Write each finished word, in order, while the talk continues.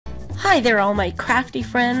Hi there, all my crafty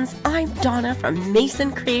friends. I'm Donna from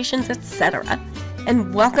Mason Creations, etc.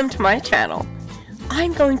 And welcome to my channel.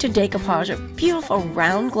 I'm going to decoupage a beautiful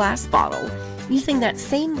round glass bottle using that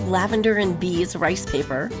same lavender and bees rice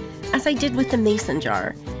paper as I did with the mason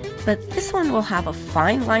jar, but this one will have a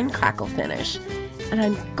fine line crackle finish, and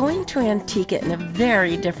I'm going to antique it in a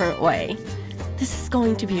very different way. This is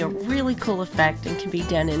going to be a really cool effect and can be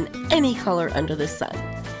done in any color under the sun.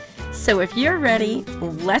 So if you're ready,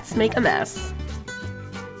 let's make a mess.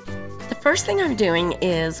 The first thing I'm doing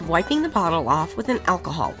is wiping the bottle off with an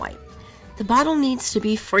alcohol wipe. The bottle needs to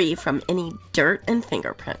be free from any dirt and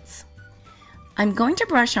fingerprints. I'm going to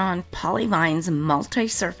brush on Polyvine's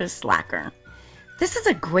multi-surface lacquer. This is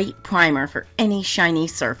a great primer for any shiny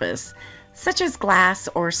surface, such as glass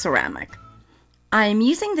or ceramic. I'm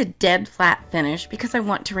using the dead flat finish because I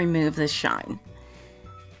want to remove the shine.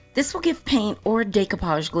 This will give paint or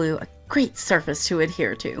decoupage glue a great surface to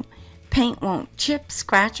adhere to. Paint won't chip,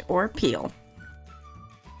 scratch, or peel.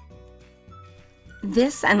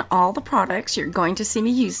 This and all the products you're going to see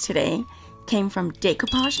me use today came from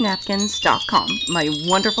decoupagenapkins.com, my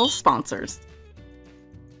wonderful sponsors.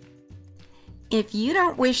 If you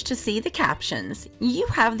don't wish to see the captions, you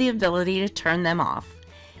have the ability to turn them off.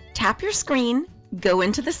 Tap your screen, go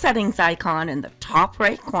into the settings icon in the top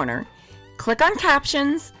right corner, click on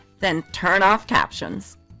captions, then turn off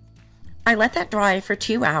captions. I let that dry for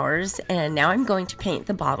 2 hours, and now I'm going to paint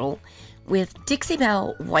the bottle with Dixie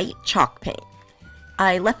Belle white chalk paint.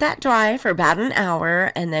 I let that dry for about an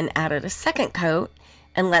hour and then added a second coat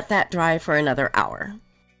and let that dry for another hour.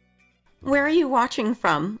 Where are you watching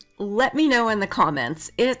from? Let me know in the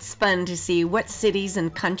comments. It's fun to see what cities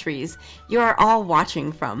and countries you are all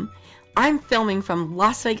watching from. I'm filming from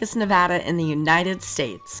Las Vegas, Nevada in the United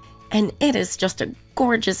States, and it is just a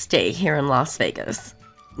gorgeous day here in Las Vegas.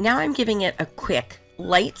 Now I'm giving it a quick,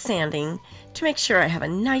 light sanding to make sure I have a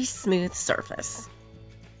nice smooth surface.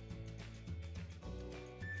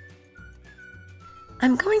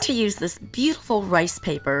 I'm going to use this beautiful rice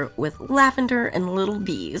paper with lavender and little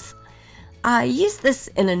bees. I used this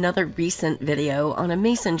in another recent video on a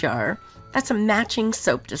mason jar that's a matching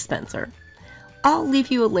soap dispenser. I'll leave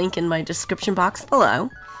you a link in my description box below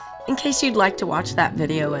in case you'd like to watch that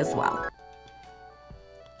video as well.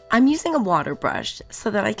 I'm using a water brush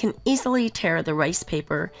so that I can easily tear the rice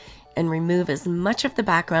paper and remove as much of the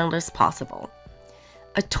background as possible.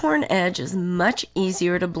 A torn edge is much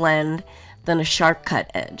easier to blend than a sharp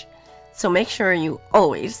cut edge, so make sure you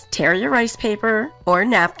always tear your rice paper or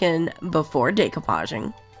napkin before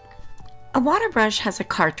decoupaging. A water brush has a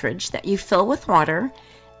cartridge that you fill with water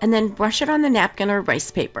and then brush it on the napkin or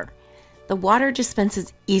rice paper. The water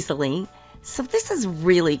dispenses easily, so this is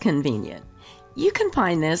really convenient. You can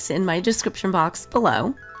find this in my description box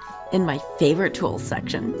below in my favorite tools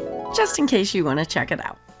section, just in case you want to check it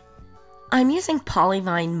out. I'm using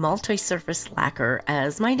Polyvine multi-surface lacquer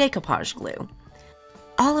as my decoupage glue.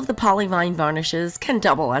 All of the Polyvine varnishes can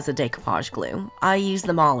double as a decoupage glue. I use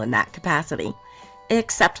them all in that capacity,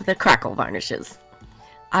 except the Crackle varnishes.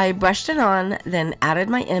 I brushed it on, then added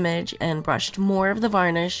my image and brushed more of the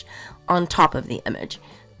varnish on top of the image,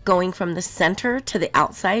 going from the center to the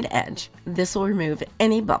outside edge. This will remove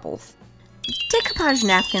any bubbles.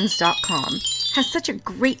 Decoupagenapkins.com has such a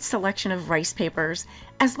great selection of rice papers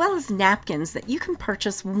as well as napkins that you can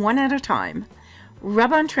purchase one at a time.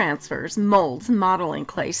 Rub-on transfers, molds, modeling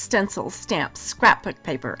clay, stencils, stamps, scrapbook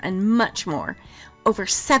paper, and much more. Over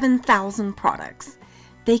 7,000 products.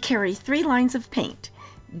 They carry 3 lines of paint: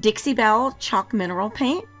 Dixie Belle chalk mineral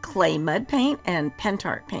paint, clay mud paint, and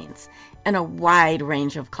pentart paints, and a wide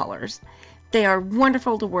range of colors. They are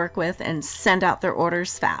wonderful to work with and send out their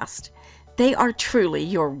orders fast. They are truly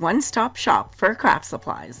your one-stop shop for craft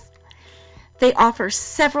supplies. They offer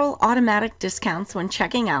several automatic discounts when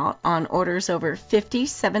checking out on orders over $50,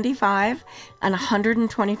 $75, and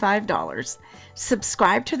 $125.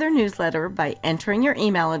 Subscribe to their newsletter by entering your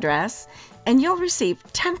email address, and you'll receive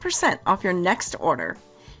 10% off your next order.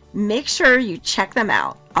 Make sure you check them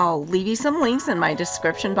out. I'll leave you some links in my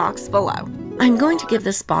description box below. I'm going to give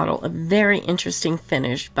this bottle a very interesting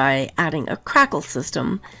finish by adding a crackle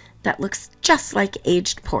system that looks just like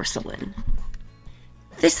aged porcelain.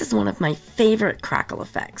 This is one of my favorite crackle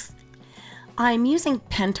effects. I'm using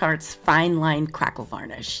Pentart's Fine Line Crackle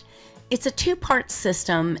Varnish. It's a 2-part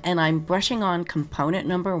system and I'm brushing on component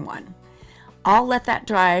number 1. I'll let that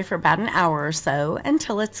dry for about an hour or so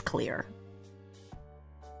until it's clear.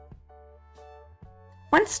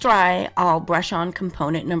 Once dry, I'll brush on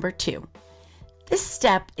component number 2. This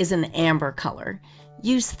step is an amber color.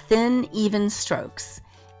 Use thin, even strokes.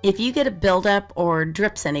 If you get a buildup or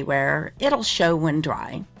drips anywhere, it'll show when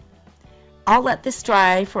dry. I'll let this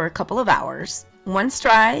dry for a couple of hours. Once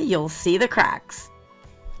dry, you'll see the cracks.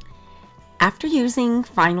 After using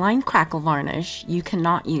fineline Crackle varnish, you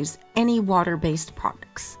cannot use any water-based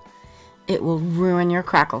products. It will ruin your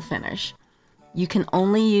Crackle finish. You can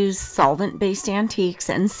only use solvent-based antiques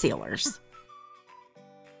and sealers.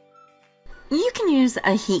 You can use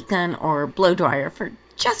a heat gun or blow dryer for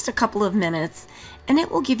just a couple of minutes, and it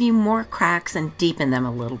will give you more cracks and deepen them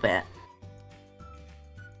a little bit.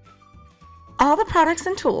 All the products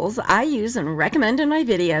and tools I use and recommend in my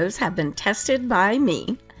videos have been tested by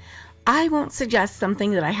me. I won't suggest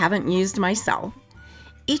something that I haven't used myself.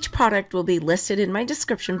 Each product will be listed in my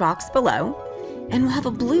description box below, and will have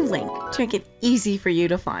a blue link to make it easy for you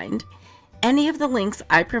to find. Any of the links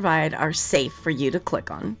I provide are safe for you to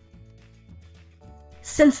click on.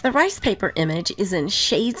 Since the rice paper image is in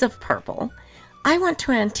shades of purple, I want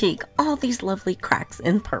to antique all these lovely cracks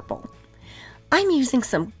in purple. I'm using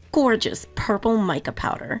some gorgeous purple mica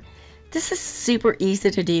powder. This is super easy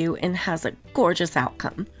to do and has a gorgeous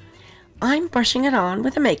outcome. I'm brushing it on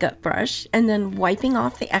with a makeup brush and then wiping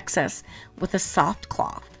off the excess with a soft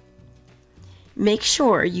cloth. Make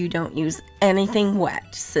sure you don't use anything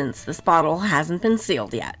wet since this bottle hasn't been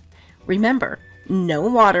sealed yet. Remember, no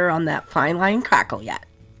water on that fineline Crackle yet.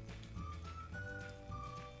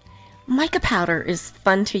 Mica powder is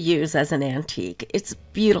fun to use as an antique. It's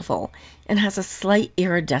beautiful and has a slight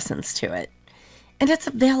iridescence to it. And it's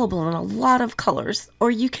available in a lot of colors,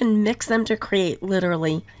 or you can mix them to create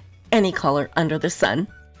literally any color under the sun.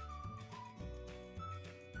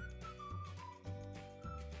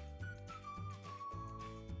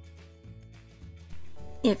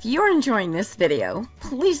 If you're enjoying this video,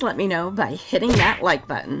 please let me know by hitting that like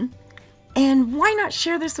button. And why not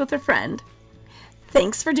share this with a friend?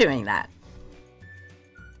 Thanks for doing that.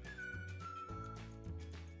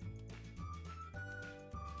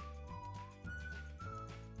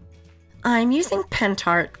 I'm using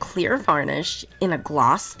Pentart clear varnish in a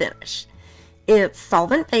gloss finish. It's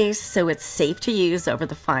solvent-based, so it's safe to use over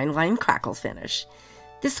the fineline Crackle finish.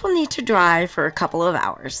 This will need to dry for a couple of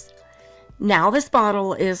hours. Now this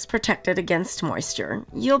bottle is protected against moisture.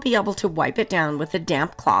 You'll be able to wipe it down with a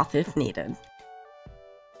damp cloth if needed.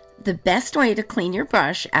 The best way to clean your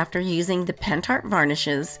brush after using the Pentart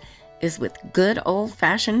varnishes is with good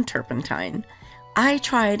old-fashioned turpentine. I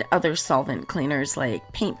tried other solvent cleaners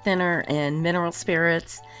like paint thinner and mineral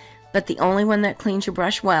spirits, but the only one that cleans your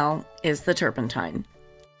brush well is the turpentine.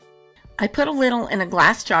 I put a little in a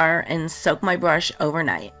glass jar and soak my brush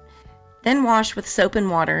overnight, then wash with soap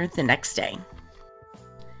and water the next day.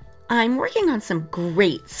 I'm working on some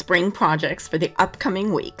great spring projects for the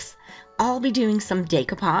upcoming weeks. I'll be doing some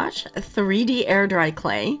decoupage, 3D air dry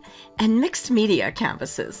clay, and mixed media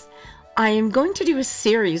canvases. I am going to do a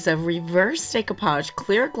series of reverse decoupage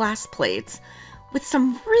clear glass plates with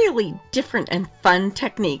some really different and fun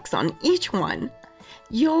techniques on each one.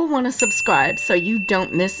 You'll want to subscribe so you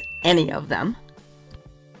don't miss any of them.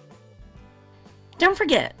 Don't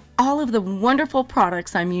forget, all of the wonderful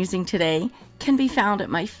products I'm using today can be found at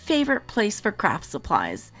my favorite place for craft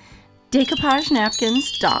supplies,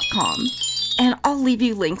 decoupagenapkins.com, and I'll leave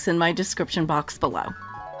you links in my description box below.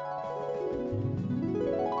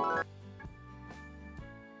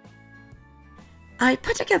 I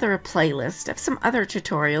put together a playlist of some other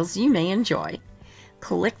tutorials you may enjoy.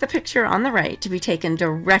 Click the picture on the right to be taken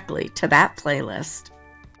directly to that playlist.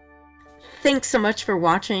 Thanks so much for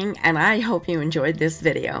watching, and I hope you enjoyed this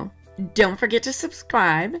video. Don't forget to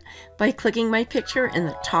subscribe by clicking my picture in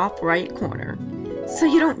the top right corner so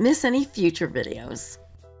you don't miss any future videos.